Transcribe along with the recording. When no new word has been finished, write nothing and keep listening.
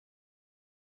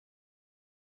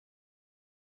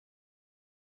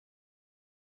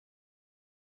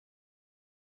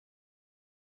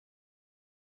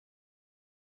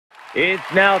It's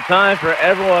now time for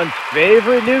everyone's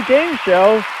favorite new game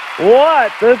show,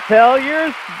 What to Tell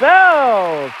Your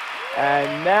Spouse.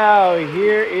 And now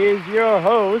here is your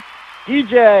host,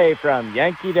 DJ from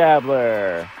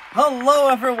Yankeedabbler. Hello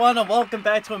everyone and welcome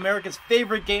back to America's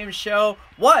favorite game show,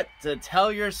 What to Tell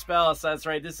Your Spouse. That's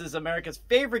right, this is America's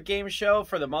favorite game show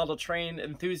for the model train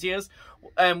enthusiasts,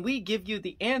 and we give you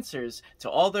the answers to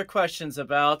all their questions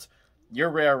about your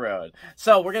railroad.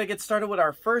 So we're going to get started with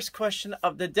our first question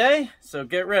of the day, so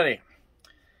get ready.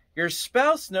 Your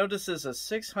spouse notices a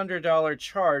 $600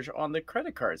 charge on the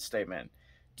credit card statement.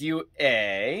 Do you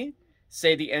A,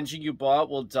 say the engine you bought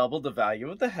will double the value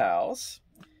of the house?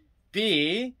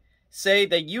 B, say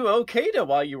that you okayed it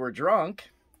while you were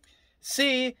drunk?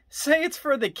 C, say it's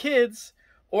for the kids?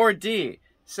 Or D,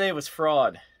 say it was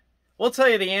fraud? We'll tell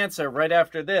you the answer right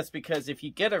after this, because if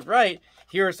you get it right,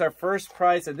 here's our first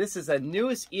prize, and this is a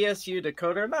newest ESU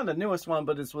decoder. Not the newest one,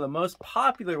 but it's the most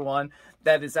popular one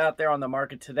that is out there on the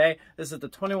market today. This is the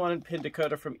 21-pin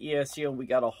decoder from ESU, and we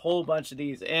got a whole bunch of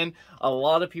these in. A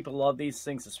lot of people love these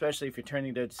things, especially if you're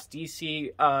turning those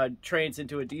DC trains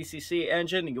into a DCC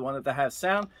engine and you want it to have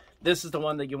sound. This is the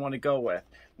one that you want to go with.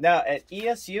 Now, at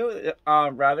ESU,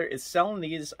 is selling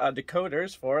these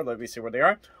decoders for, let me see where they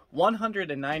are,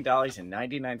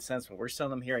 $109.99, but we're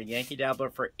selling them here at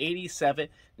Yankeedabbler for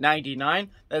 $87.99.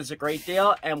 That is a great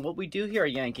deal. And what we do here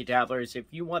at Yankeedabbler is if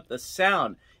you want the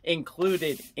sound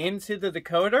included into the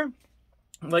decoder,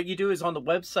 what you do is on the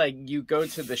website, you go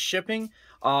to the shipping.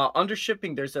 Under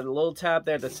shipping, there's a little tab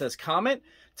there that says comment.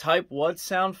 Type what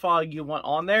sound file you want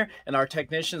on there, and our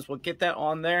technicians will get that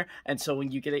on there. And so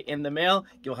when you get it in the mail,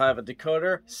 you'll have a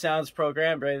decoder, sounds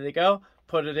program, ready to go.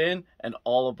 Put it in, and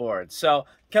all aboard. So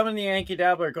come in the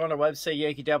Yankeedabbler, go on our website,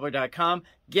 yankeedabbler.com.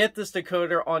 Get this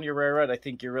decoder on your railroad. I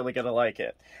think you're really going to like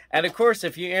it. And of course,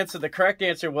 if you answer, the correct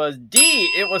answer was D,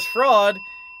 it was fraud,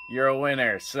 you're a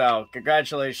winner. So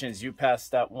congratulations, you passed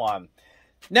step one.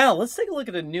 Now, let's take a look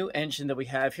at a new engine that we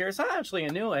have here. It's not actually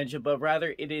a new engine, but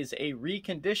rather it is a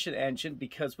reconditioned engine,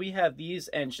 because we have these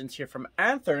engines here from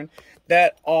Athearn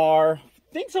that are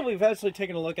things that we've actually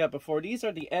taken a look at before. These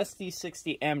are the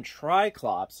SD60M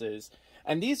Tri-Clopses,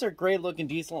 and these are great looking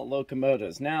diesel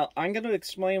locomotives. Now, I'm going to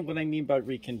explain what I mean by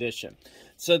recondition.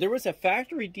 So there was a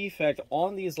factory defect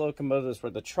on these locomotives where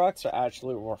the trucks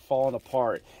were falling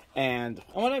apart. And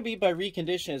what I mean by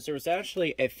recondition is there was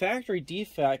actually a factory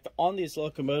defect on these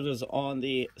locomotives on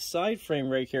the side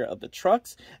frame right here of the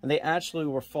trucks, and they actually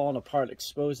were falling apart,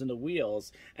 exposing the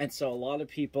wheels. And so a lot of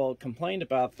people complained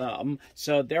about them.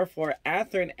 So therefore,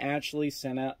 Athearn actually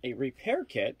sent out a repair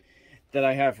kit that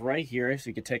I have right here, so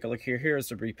you can take a look here. Here is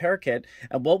the repair kit,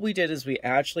 and what we did is we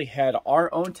actually had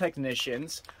our own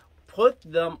technicians put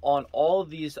them on all of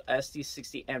these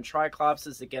SD60M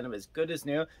Tri-Clopses to get them as good as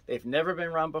new. They've never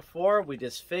been run before. We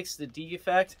just fixed the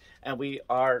defect, and we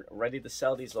are ready to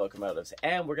sell these locomotives.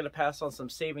 And we're going to pass on some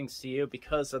savings to you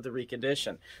because of the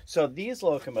recondition. So these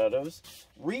locomotives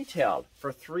retailed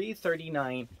for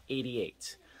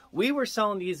 $339.88. We were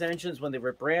selling these engines when they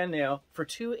were brand new for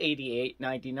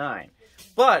 $288.99.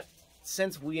 But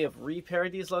since we have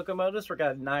repaired these locomotives, we're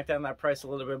going to knock down that price a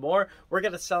little bit more. We're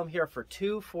going to sell them here for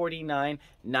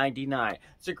 $249.99.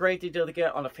 It's a great deal to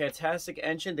get on a fantastic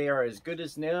engine. They are as good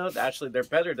as new. Actually, they're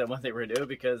better than when they were new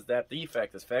because that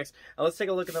defect is fixed. Now, let's take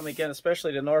a look at them again,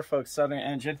 especially the Norfolk Southern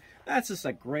engine. That's just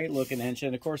a great looking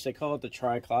engine. Of course, they call it the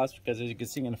Tri-Clops because, as you can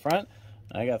see in the front,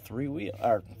 I got three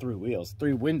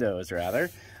windows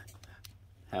rather.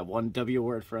 Have one W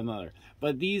word for another.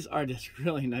 But these are just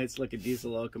really nice looking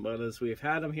diesel locomotives. We've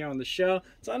had them here on the show,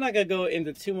 so I'm not going to go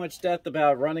into too much depth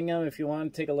about running them. If you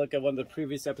want to take a look at one of the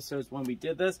previous episodes when we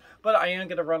did this, but I am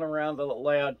going to run around the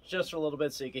layout just for a little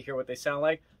bit so you can hear what they sound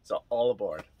like. So all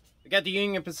aboard. We got the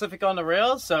Union Pacific on the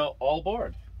rails, so all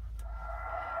aboard.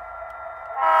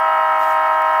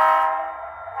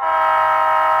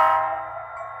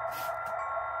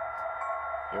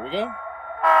 Here we go.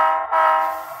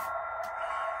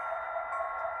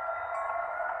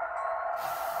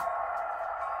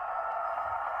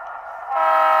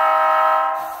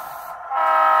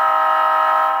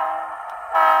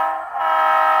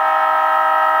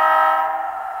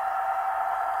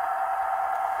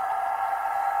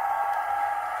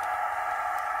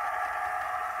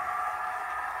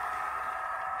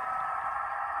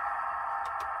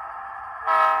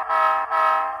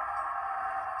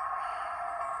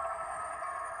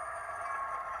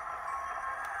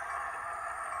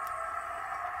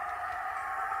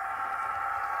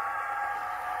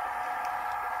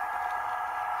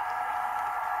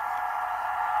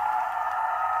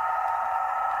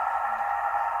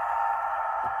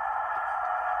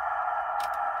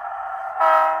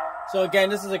 So again,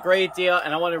 this is a great deal,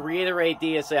 and I want to reiterate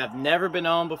these. They have never been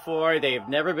owned before. They have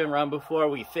never been run before.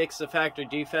 We fixed the factory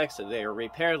defects, so they are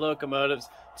repaired locomotives.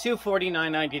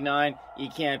 $249.99. You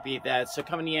can't beat that. So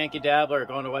come to Yankee Dabbler or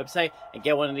go on the website and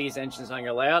get one of these engines on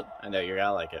your layout. I know you're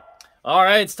gonna like it. All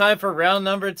right, it's time for round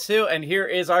number 2, and here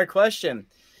is our question.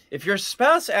 If your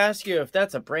spouse asks you if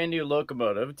that's a brand new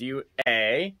locomotive, do you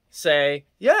A, say,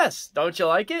 yes, don't you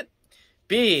like it?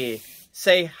 B,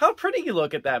 say, how pretty you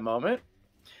look at that moment?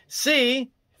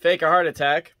 C, fake a heart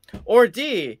attack. Or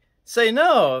D, say,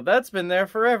 no, that's been there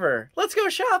forever. Let's go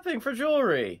shopping for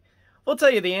jewelry. We'll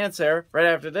tell you the answer right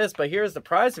after this, but here's the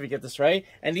prize if you get this right.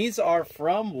 And these are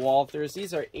from Walthers.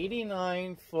 These are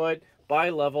 89-foot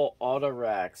bi-level auto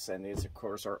racks, and these of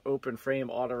course are open frame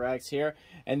auto racks here,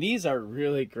 and these are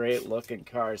really great looking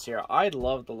cars here. I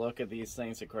love the look of these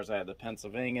things. Of course, I have the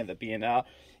Pennsylvania, the B&L,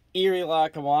 Erie,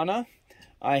 Lackawanna.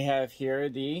 I have here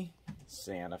the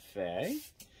Santa Fe.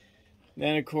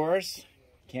 Then of course,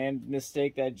 can't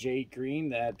mistake that jade green,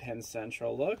 that Penn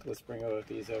Central look. Let's bring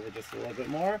these over just a little bit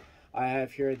more. I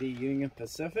have here the Union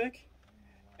Pacific,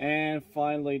 and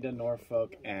finally the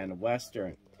Norfolk and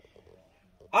Western.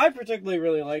 I particularly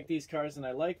really like these cars, and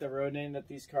I like the road name that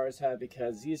these cars have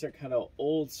because these are kind of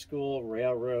old school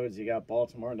railroads. You got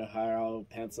Baltimore and Ohio,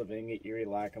 Pennsylvania, Erie,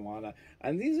 Lackawanna,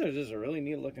 and these are just really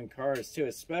neat looking cars too,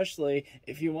 especially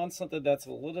if you want something that's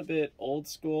a little bit old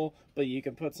school, but you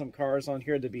can put some cars on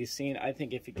here to be seen. I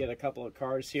think if you get a couple of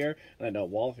cars here, and I know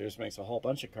Walthers makes a whole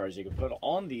bunch of cars you can put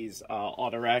on these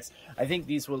auto racks, I think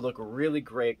these would look really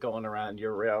great going around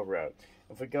your railroad.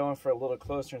 If we're going for a little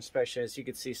closer inspection, as you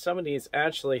can see, some of these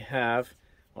actually have,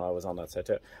 well, I was on that side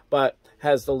too, but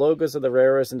has the logos of the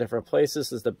railroads in different places.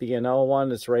 This is the B&L one,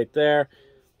 it's right there,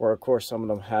 where of course some of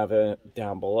them have it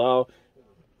down below.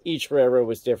 Each railroad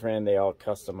was different and they all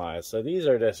customized. So these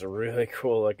are just really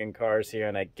cool looking cars here,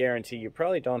 and I guarantee you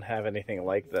probably don't have anything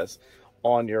like this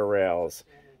on your rails.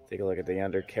 Take a look at the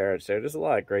undercarriage there. There's a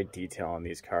lot of great detail on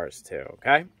these cars too,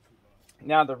 okay?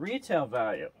 Now the retail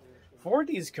value for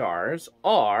these cars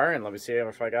are, and let me see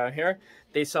if I got it here,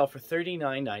 they sell for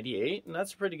 $39.98, and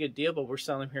that's a pretty good deal, but we're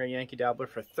selling them here at Yankee Dabbler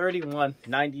for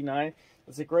 $31.99.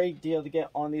 It's a great deal to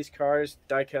get on these cars.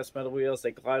 Die-cast metal wheels,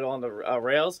 they glide on the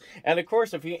rails. And of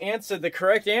course, if you answered the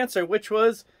correct answer, which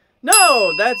was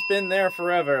no, that's been there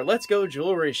forever. Let's go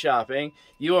jewelry shopping.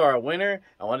 You are a winner,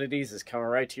 and one of these is coming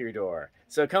right to your door.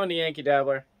 So come to Yankee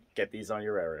Dabbler. Get these on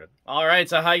your railroad. All right,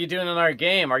 so how you doing in our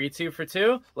game? Are you 2 for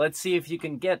 2? Let's see if you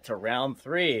can get to round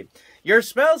 3. Your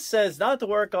spouse says not to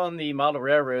work on the model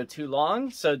railroad too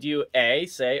long, so do you A,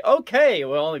 say, okay, it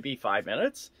will only be 5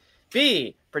 minutes?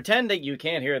 B, pretend that you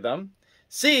can't hear them?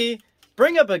 C,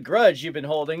 bring up a grudge you've been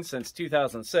holding since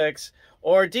 2006?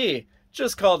 Or D,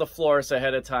 just call the florist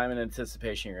ahead of time in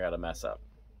anticipation you're going to mess up?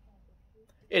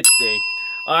 It's D.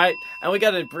 All right, and we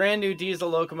got a brand new diesel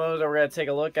locomotive that we're going to take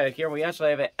a look at here. We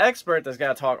actually have an expert that's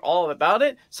going to talk all about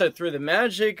it. So through the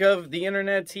magic of the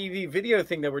internet, TV, video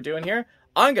thing that we're doing here,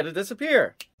 I'm going to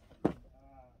disappear.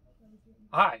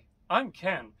 Hi, I'm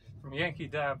Ken from Yankee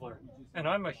Dabbler, and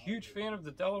I'm a huge fan of the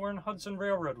Delaware and Hudson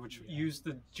Railroad, which used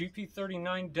the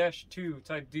GP39-2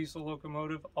 type diesel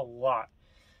locomotive a lot.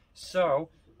 So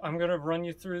I'm going to run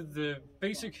you through the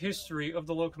basic history of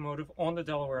the locomotive on the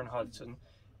Delaware and Hudson,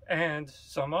 and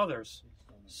some others.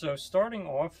 So starting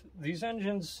off, these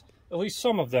engines, at least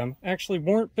some of them, actually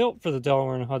weren't built for the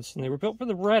Delaware and Hudson. They were built for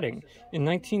the Reading in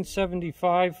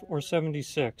 1975 or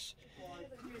 76.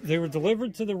 They were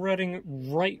delivered to the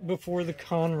Reading right before the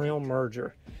Conrail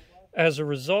merger. As a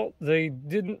result, they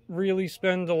didn't really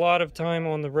spend a lot of time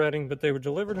on the Reading, but they were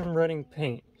delivered in Reading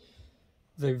paint.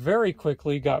 They very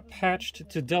quickly got patched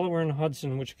to Delaware and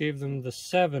Hudson, which gave them the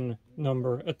 7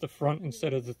 number at the front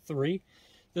instead of the 3.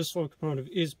 This locomotive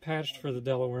is patched for the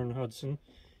Delaware and Hudson,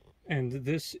 and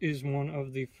this is one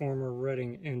of the former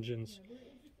Reading engines.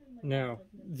 Now,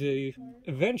 they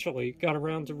eventually got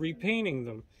around to repainting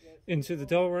them into the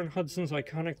Delaware and Hudson's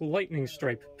iconic lightning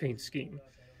stripe paint scheme.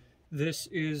 This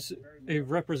is a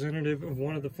representative of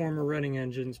one of the former Reading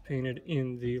engines painted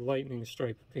in the lightning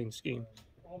stripe paint scheme.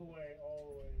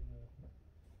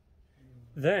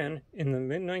 Then, in the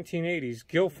mid-1980s,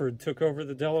 Guilford took over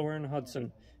the Delaware and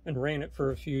Hudson and ran it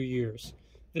for a few years.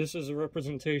 This is a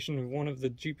representation of one of the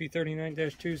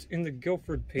GP39-2s in the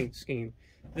Guilford paint scheme.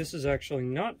 This is actually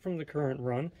not from the current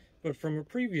run, but from a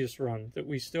previous run that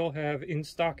we still have in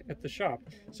stock at the shop.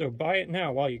 So buy it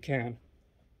now while you can.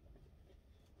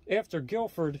 After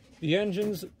Guilford, the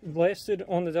engines lasted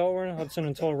on the Delaware and Hudson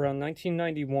until around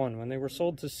 1991 when they were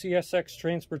sold to CSX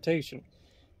Transportation.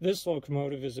 This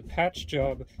locomotive is a patch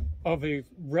job of a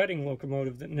Reading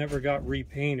locomotive that never got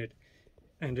repainted.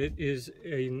 and it is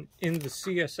in the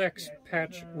CSX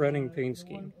patch running paint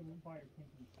scheme.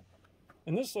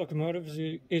 And this locomotive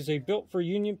is a built for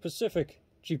Union Pacific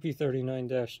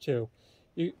GP39-2.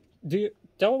 The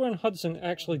Delaware and Hudson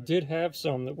actually did have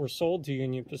some that were sold to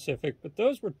Union Pacific, but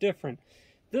those were different.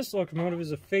 This locomotive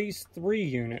is a Phase 3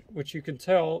 unit, which you can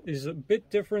tell is a bit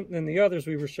different than the others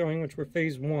we were showing, which were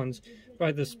Phase 1s,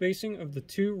 by the spacing of the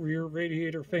two rear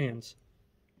radiator fans.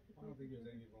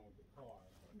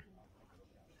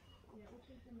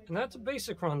 And that's a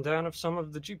basic rundown of some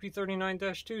of the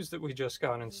GP39-2s that we just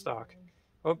got in stock.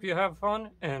 Hope you have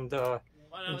fun and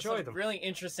enjoy them. Really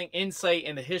interesting insight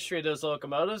in the history of those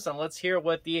locomotives, and let's hear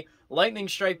what the lightning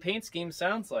strike paint scheme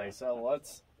sounds like. So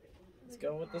let's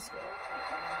go with this guy.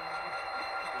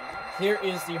 Here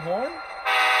is the horn.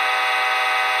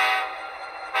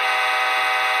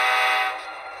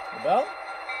 The bell.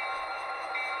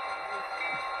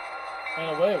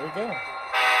 And away we go.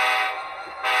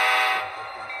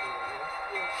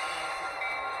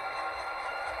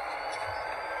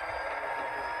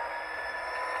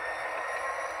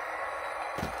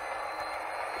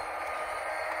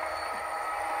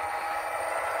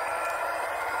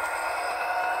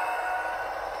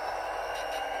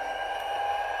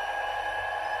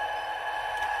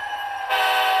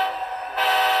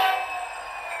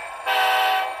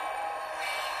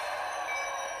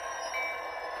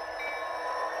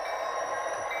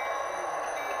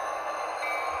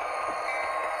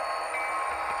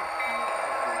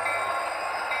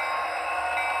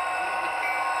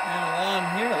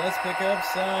 Let's pick up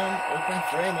some open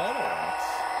frame auto racks.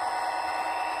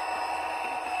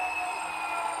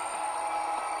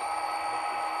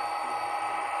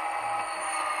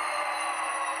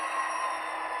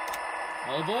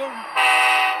 All aboard.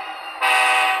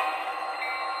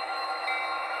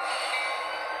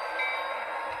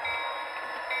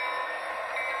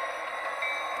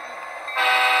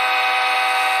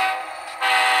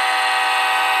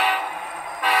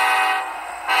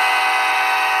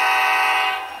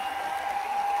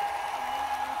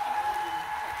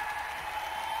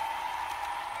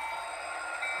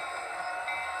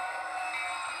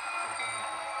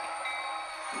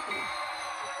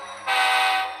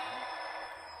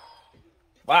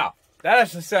 Wow, that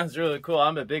actually sounds really cool.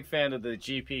 I'm a big fan of the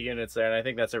GP units there, and I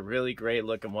think that's a really great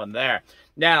looking one there.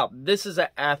 Now, this is an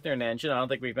Athearn engine. I don't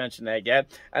think we've mentioned that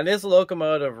yet. And this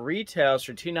locomotive retails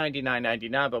for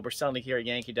 $299.99, but we're selling it here at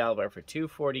Yankeedabbler for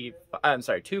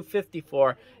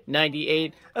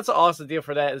 $254.98. That's an awesome deal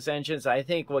for that. This engines. I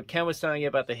think what Ken was telling you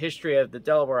about the history of the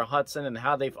Delaware Hudson and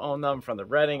how they've owned them from the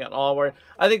Reading and onward.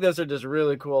 I think those are just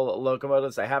really cool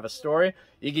locomotives that have a story.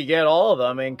 You can get all of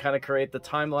them and kind of create the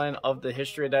timeline of the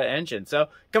history of that engine. So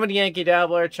come to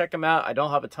Yankeedabbler, check them out. I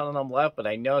don't have a ton of them left, but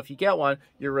I know if you get one,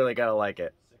 you're really going to like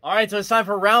it. All right, so it's time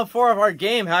for round 4 of our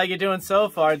game. How you doing so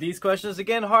far? These questions are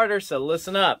getting harder, so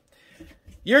listen up.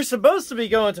 You're supposed to be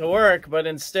going to work, but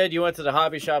instead you went to the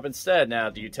hobby shop instead. Now,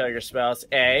 do you tell your spouse,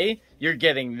 A, you're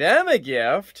getting them a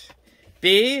gift,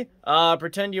 B,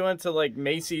 pretend you went to, like,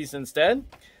 Macy's instead,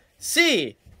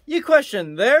 C, you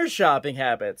question their shopping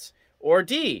habits, or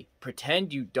D,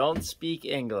 pretend you don't speak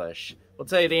English? We'll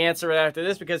tell you the answer right after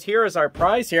this, because here is our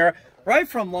prize here. Right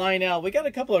from Lionel, we got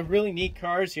a couple of really neat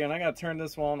cars here, and I got to turn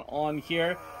this one on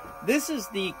here. This is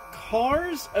the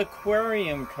Cars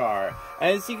Aquarium car.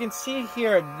 As you can see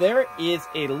here, there is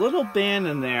a little band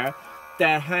in there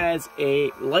that has a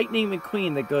Lightning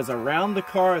McQueen that goes around the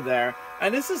car there.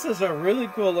 And this is just a really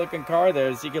cool looking car there.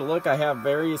 As you can look, I have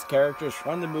various characters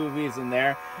from the movies in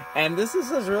there. And this is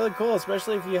just really cool,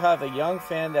 especially if you have a young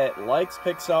fan that likes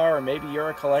Pixar, or maybe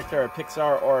you're a collector of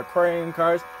Pixar or aquarium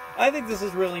cars. I think this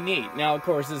is really neat. Now, of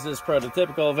course, is this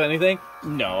prototypical of anything?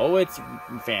 No, it's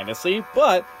fantasy,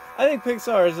 but I think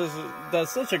Pixar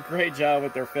does such a great job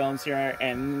with their films here,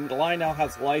 and Lionel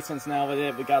has license now with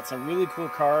it. We got some really cool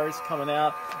cars coming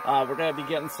out. We're going to be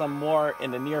getting some more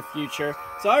in the near future.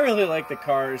 So I really like the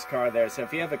Cars car there. So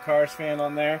if you have a Cars fan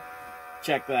on there,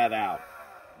 check that out.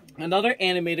 Another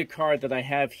animated car that I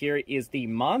have here is the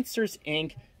Monsters,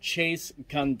 Inc. Chase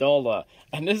Gondola.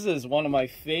 And this is one of my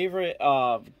favorite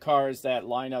cars that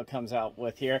Lionel comes out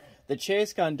with here. The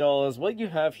Chase Gondola is what you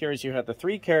have here is you have the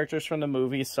 3 characters from the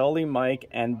movie, Sully, Mike,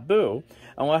 and Boo.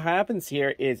 And what happens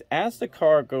here is as the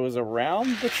car goes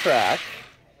around the track,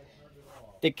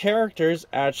 the characters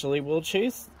actually will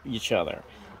chase each other.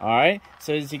 Alright,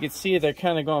 so as you can see, they're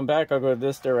kind of going back. I'll go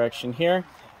this direction here.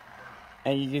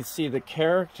 And you can see the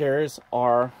characters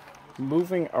are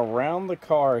moving around the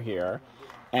car here.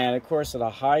 And of course, at a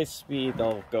high speed,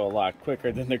 they'll go a lot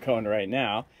quicker than they're going right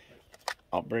now.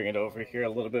 I'll bring it over here a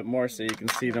little bit more so you can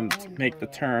see them make the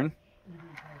turn.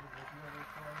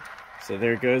 So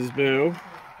there goes Boo.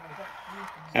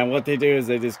 And what they do is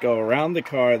they just go around the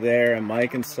car there, and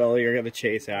Mike and Sully are going to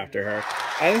chase after her.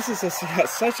 And this is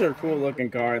such a cool looking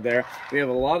car there. We have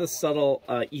a lot of subtle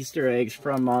Easter eggs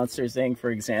from Monsters, Inc. For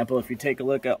example, if you take a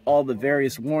look at all the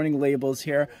various warning labels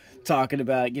here, talking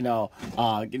about,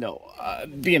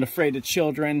 being afraid of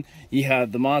children. You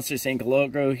have the Monsters, Inc.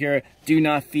 logo here. Do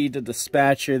not feed the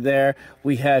dispatcher there.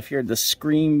 We have here the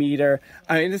screen meter.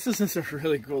 I mean, this is just a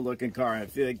really cool looking car.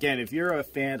 Again, if you're a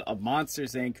fan of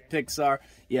Monsters, Inc., Pixar,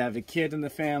 you have a kid in the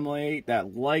family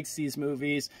that likes these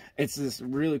movies, it's just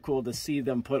really cool to see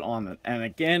them put on it. And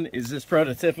again, is this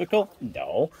prototypical?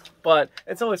 No. But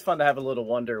it's always fun to have a little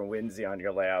Wonder and Whimsy on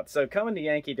your layout. So coming to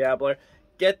Yankee Dabbler,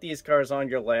 get these cars on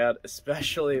your layout,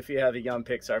 especially if you have a young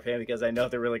Pixar fan, because I know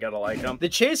they're really going to like them. The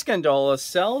Chase Gondola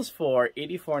sells for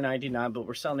 $84.99, but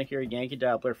we're selling it here at Yankee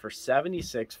Dabbler for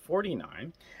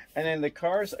 $76.49. And then the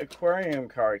Cars Aquarium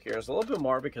car here is a little bit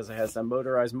more because it has a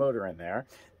motorized motor in there.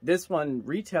 This one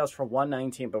retails for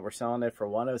 $119, but we're selling it for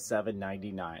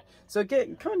 $107.99. So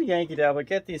come to Yankee Dabbler,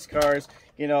 get these cars.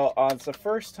 It's the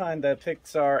first time that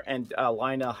Pixar and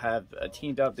Lionel have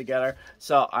teamed up together.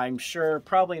 So I'm sure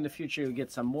probably in the future you'll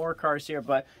get some more cars here.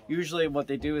 But usually what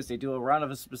they do is they do a run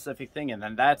of a specific thing, and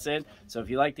then that's it. So if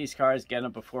you like these cars, get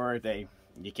them before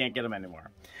you can't get them anymore.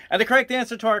 And the correct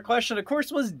answer to our question, of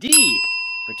course, was D.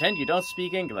 Pretend you don't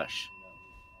speak English.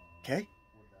 Okay?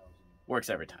 Works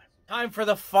every time. Time for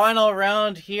the final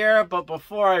round here, but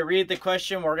before I read the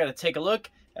question, we're going to take a look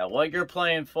at what you're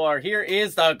playing for. Here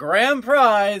is the grand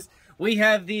prize. We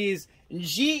have these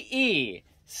GE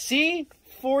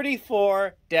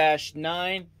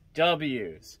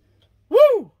C44-9Ws.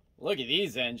 Woo! Look at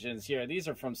these engines here. These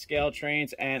are from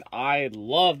Scaletrains, and I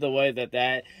love the way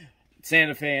that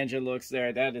Santa Fe engine looks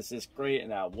there. That is just great in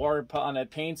that Warbonnet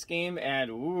paint scheme.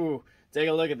 And ooh, take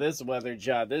a look at this weather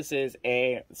job. This is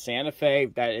a Santa Fe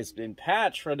that has been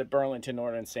patched for the Burlington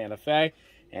Northern Santa Fe.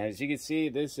 And as you can see,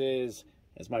 this is,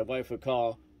 as my wife would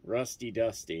call, rusty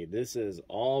dusty. This is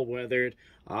all weathered.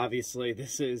 Obviously,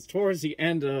 this is towards the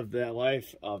end of the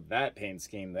life of that paint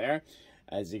scheme there.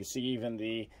 As you can see, even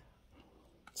the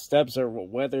steps are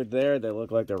weathered there. They look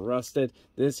like they're rusted.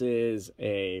 This is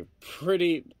a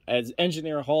pretty, as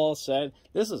Engineer Hall said,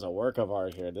 this is a work of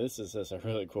art here. This is just a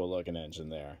really cool looking engine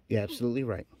there. You're absolutely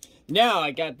right. Now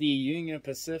I got the Union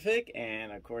Pacific,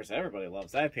 and of course everybody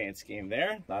loves that paint scheme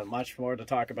there. Not much more to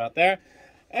talk about there.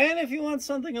 And if you want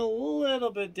something a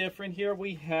little bit different here,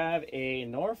 we have a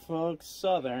Norfolk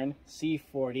Southern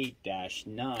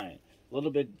C40-9. A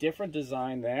little bit different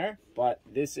design there, but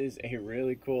this is a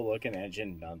really cool looking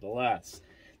engine nonetheless.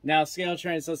 Now,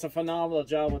 Scaletrains does a phenomenal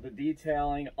job with the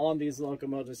detailing on these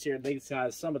locomotives here. They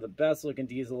have some of the best looking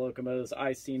diesel locomotives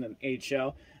I've seen in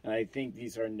HO, and I think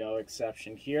these are no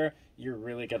exception here. You're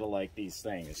really going to like these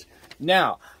things.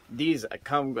 Now, these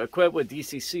come equipped with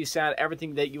DCC sound,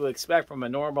 everything that you would expect from a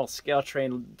normal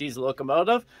Scaletrain diesel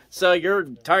locomotive. So you're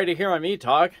tired of hearing me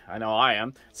talk. I know I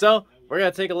am. So we're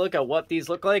going to take a look at what these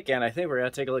look like, and I think we're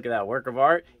going to take a look at that work of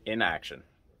art in action.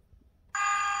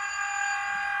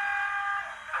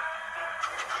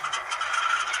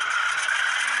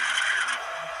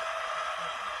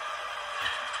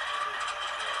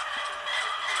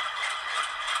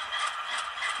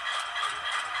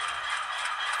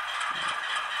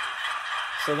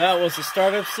 So that was the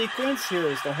startup sequence. Here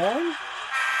is the horn.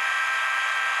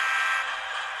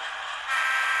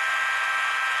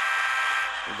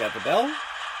 We got the bell.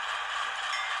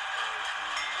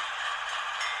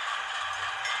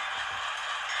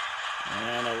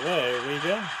 And away we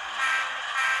go.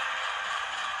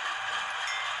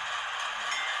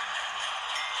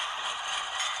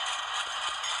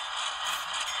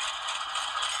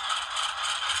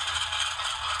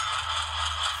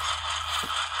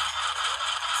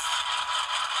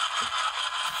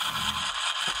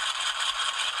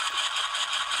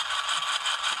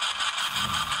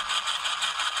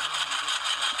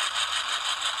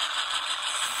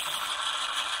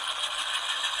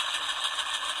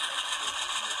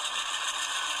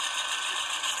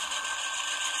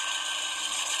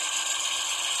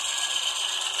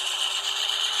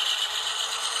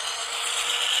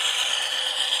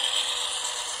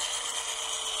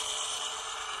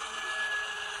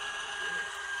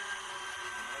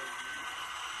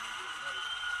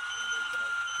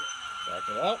 Back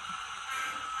it up.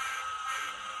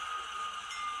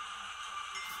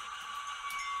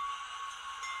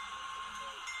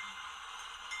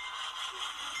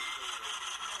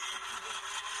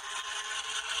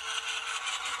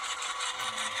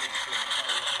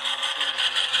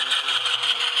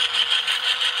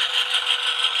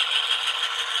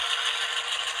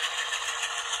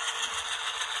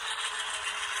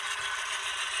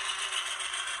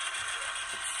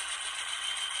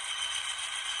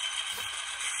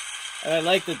 I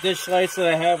like the dish lights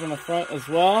that I have in the front as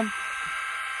well.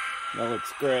 That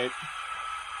looks great.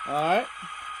 Alright.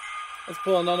 Let's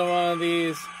pull another one of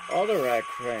these auto rack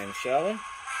cranes, shall we?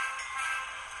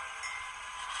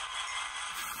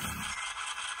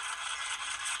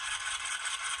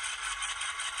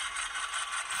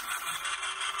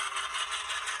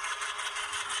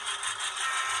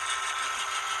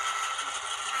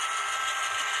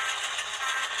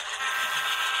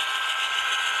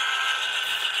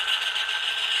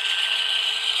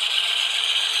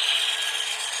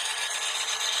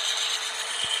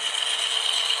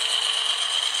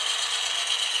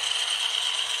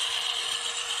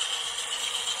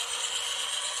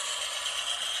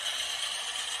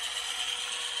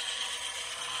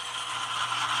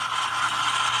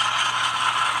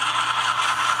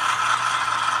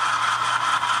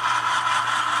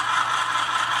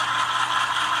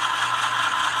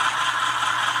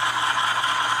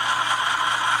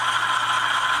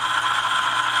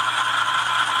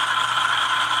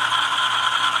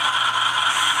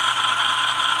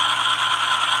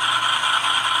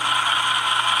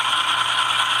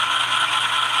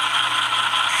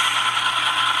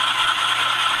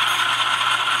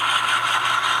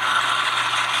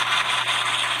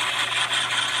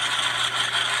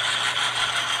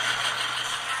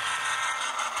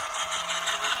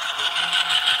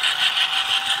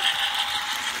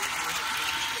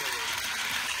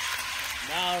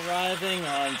 Arriving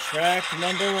on track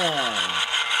number 1.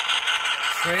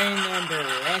 Train number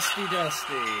Rusty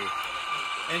Dusty.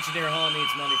 Engineer Hall needs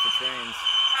money for trains.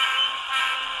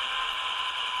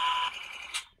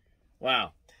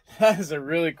 Wow. That is a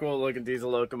really cool looking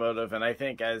diesel locomotive, and I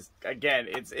think again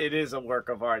it is a work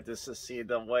of art just to see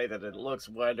the way that it looks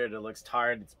weathered, it looks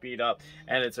tired, it's beat up,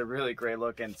 and it's a really great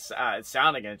looking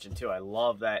sounding engine too. I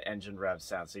love that engine rev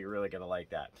sound, so you're really gonna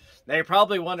like that. Now you're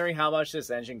probably wondering how much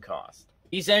this engine cost.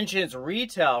 These engines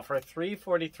retail for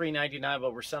 $343.99,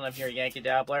 but we're selling them here at Yankee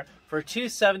Dabbler for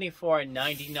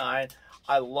 $274.99.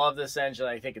 I love this engine.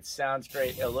 I think it sounds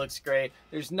great. It looks great.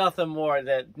 There's nothing more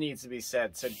that needs to be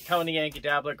said. So come to Yankee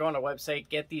Dabbler, go on our website,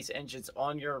 get these engines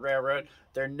on your railroad.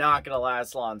 They're not going to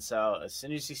last long. So as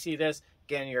soon as you see this,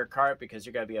 get in your cart because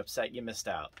you're going to be upset you missed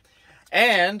out.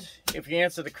 And if you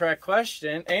answer the correct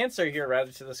answer here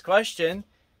to this question,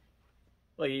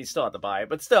 well, you still have to buy it.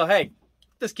 But still, hey,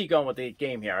 let's keep going with the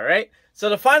game here, all right? So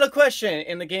the final question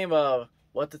in the game of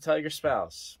what to tell your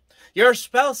spouse. Your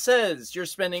spouse says you're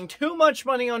spending too much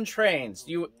money on trains.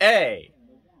 You A,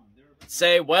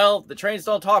 say, well, the trains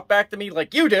don't talk back to me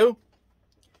like you do.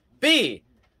 B,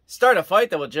 start a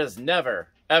fight that will just never,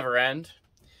 ever end.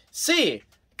 C,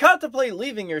 contemplate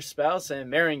leaving your spouse and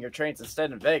marrying your trains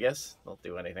instead in Vegas. Don't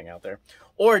do anything out there.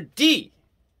 Or D,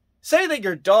 say that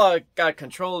your dog got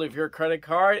control of your credit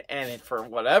card and for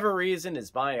whatever reason is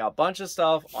buying a bunch of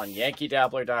stuff on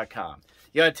Yankeedabbler.com.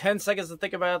 You have 10 seconds to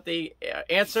think about the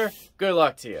answer. Good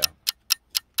luck to you.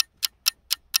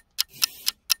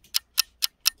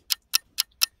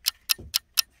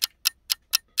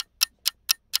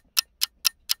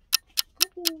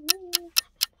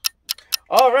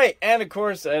 All right, and of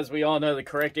course, as we all know, the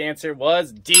correct answer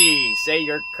was D. Say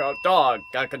your dog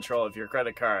got control of your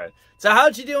credit card. So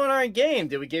how'd you do in our game?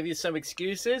 Did we give you some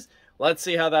excuses? Let's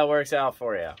see how that works out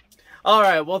for you. All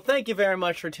right, well, thank you very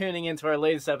much for tuning in to our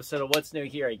latest episode of What's New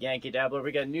here at Yankee Dabbler.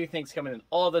 We got new things coming in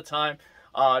all the time.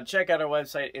 Check out our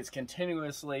website. It's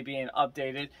continuously being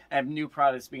updated and new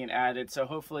products being added. So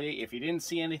hopefully, if you didn't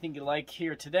see anything you like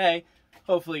here today,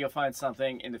 hopefully you'll find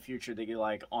something in the future that you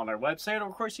like on our website. Or,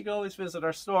 of course, you can always visit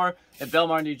our store in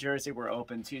Belmar, New Jersey. We're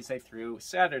open Tuesday through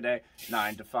Saturday,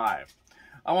 9 to 5.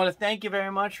 I want to thank you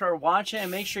very much for watching,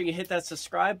 and make sure you hit that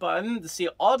subscribe button to see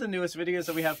all the newest videos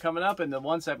that we have coming up and the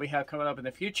ones that we have coming up in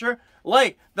the future,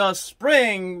 like the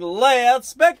Spring Layout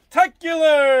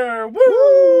Spectacular! Woo!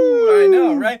 I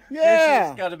know, right? Yeah!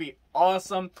 This is got to be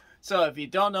awesome. So if you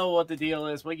don't know what the deal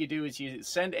is, what you do is you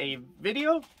send a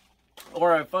video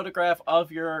or a photograph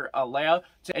of your layout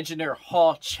to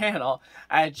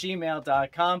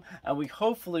engineerhallchannel@gmail.com, and we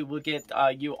hopefully will get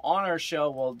you on our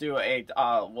show. We'll do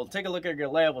we'll take a look at your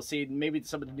layout. We'll see maybe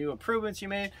some of the new improvements you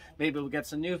made. Maybe we'll get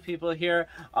some new people here.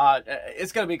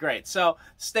 It's gonna be great. So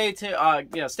stay tuned.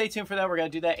 Stay tuned for that. We're gonna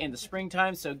do that in the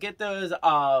springtime. So get those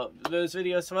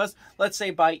videos to us. Let's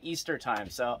say by Easter time.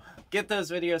 So get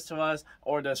those videos to us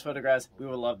or those photographs. We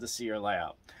would love to see your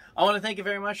layout. I want to thank you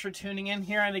very much for tuning in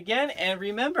here and again. And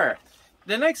remember,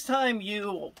 the next time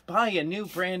you buy a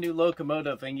brand new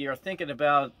locomotive and you're thinking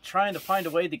about trying to find a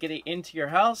way to get it into your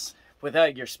house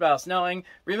without your spouse knowing,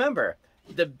 remember,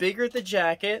 the bigger the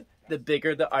jacket, the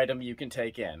bigger the item you can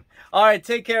take in. All right,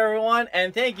 take care, everyone,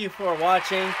 and thank you for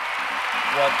watching.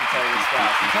 what to tell your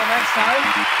spouse. Until next time,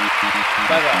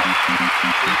 We'll be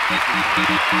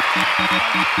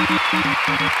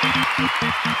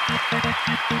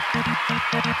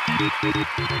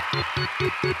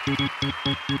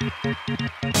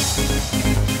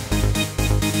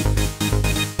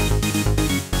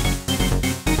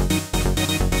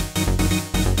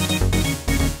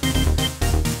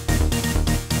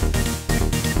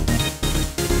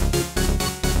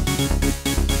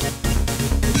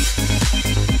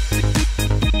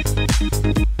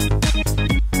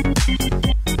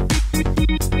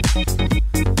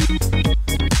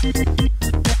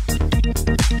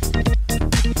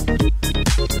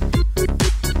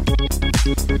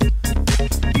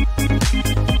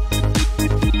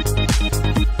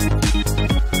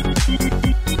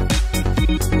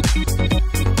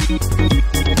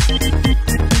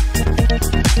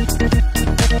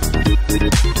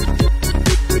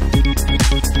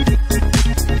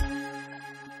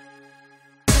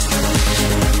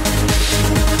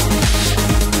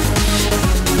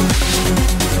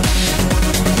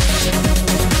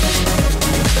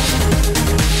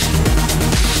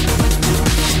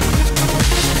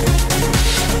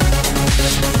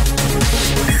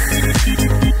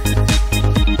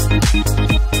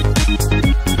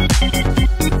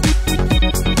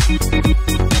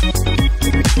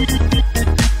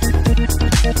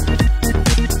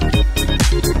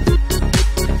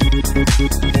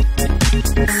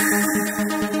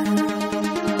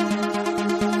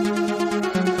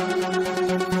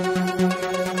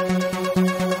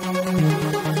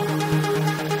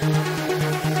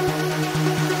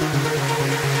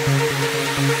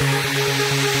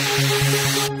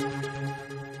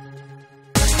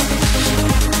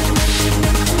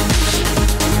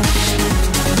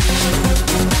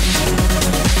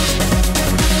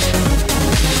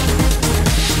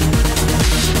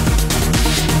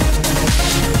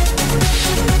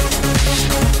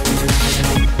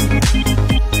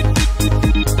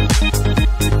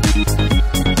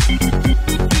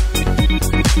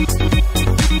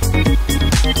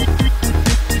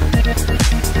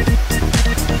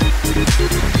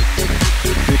right back.